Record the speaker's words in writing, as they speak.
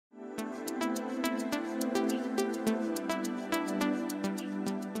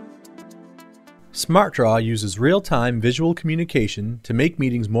SmartDraw uses real-time visual communication to make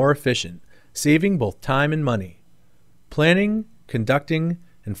meetings more efficient, saving both time and money. Planning, conducting,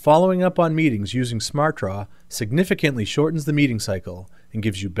 and following up on meetings using SmartDraw significantly shortens the meeting cycle and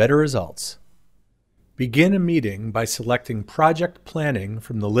gives you better results. Begin a meeting by selecting Project Planning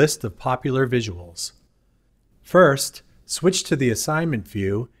from the list of popular visuals. First, switch to the Assignment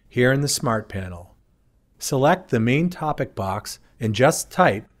view here in the Smart panel. Select the main topic box and just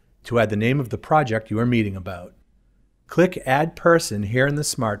type to add the name of the project you are meeting about. Click Add Person here in the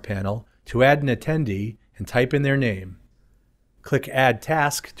Smart panel to add an attendee and type in their name. Click Add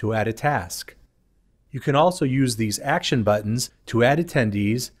Task to add a task. You can also use these action buttons to add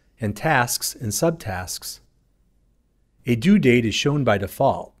attendees and tasks and subtasks. A due date is shown by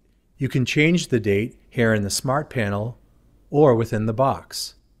default. You can change the date here in the Smart panel or within the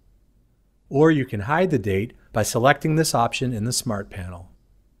box. Or you can hide the date by selecting this option in the Smart panel.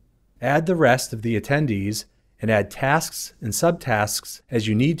 Add the rest of the attendees and add tasks and subtasks as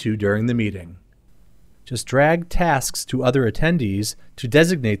you need to during the meeting. Just drag tasks to other attendees to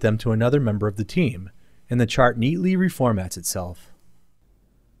designate them to another member of the team, and the chart neatly reformats itself.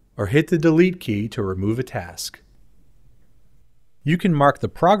 Or hit the Delete key to remove a task. You can mark the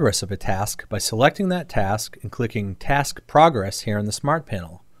progress of a task by selecting that task and clicking Task Progress here in the Smart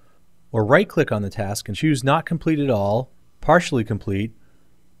panel. Or right-click on the task and choose Not Complete at All, Partially Complete,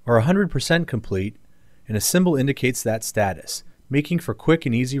 or 100% complete, and a symbol indicates that status, making for quick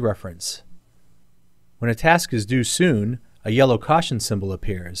and easy reference. When a task is due soon, a yellow caution symbol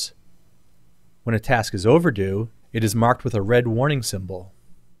appears. When a task is overdue, it is marked with a red warning symbol.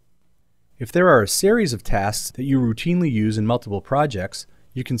 If there are a series of tasks that you routinely use in multiple projects,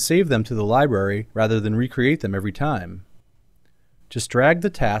 you can save them to the library rather than recreate them every time. Just drag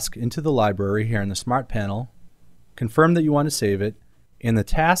the task into the library here in the Smart panel, confirm that you want to save it, and the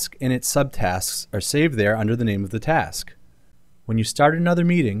task and its subtasks are saved there under the name of the task. When you start another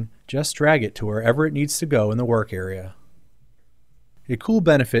meeting, just drag it to wherever it needs to go in the work area. A cool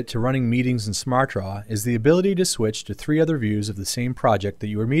benefit to running meetings in SmartDraw is the ability to switch to 3 other views of the same project that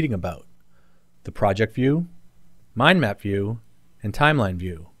you are meeting about: the Project View, Mind Map View, and Timeline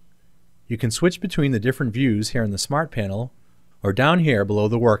View. You can switch between the different views here in the Smart panel or down here below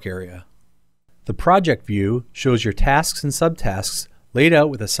the work area. The Project View shows your tasks and subtasks laid out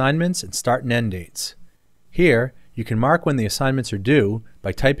with assignments and start and end dates. Here, you can mark when the assignments are due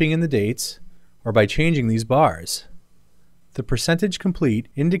by typing in the dates or by changing these bars. The percentage complete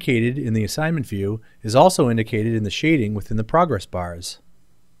indicated in the assignment view is also indicated in the shading within the progress bars.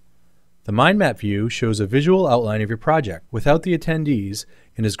 The Mind Map view shows a visual outline of your project without the attendees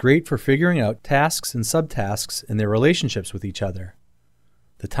and is great for figuring out tasks and subtasks and their relationships with each other.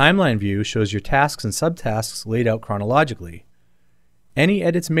 The Timeline view shows your tasks and subtasks laid out chronologically. Any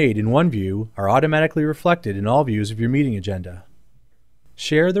edits made in one view are automatically reflected in all views of your meeting agenda.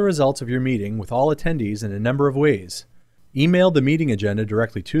 Share the results of your meeting with all attendees in a number of ways. Email the meeting agenda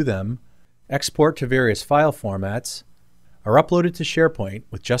directly to them, export to various file formats, or upload it to SharePoint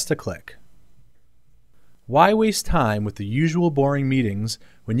with just a click. Why waste time with the usual boring meetings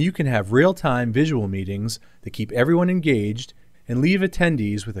when you can have real-time visual meetings that keep everyone engaged and leave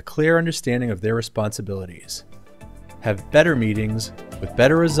attendees with a clear understanding of their responsibilities? Have better meetings with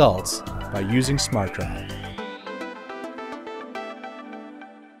better results by using SmartDraw.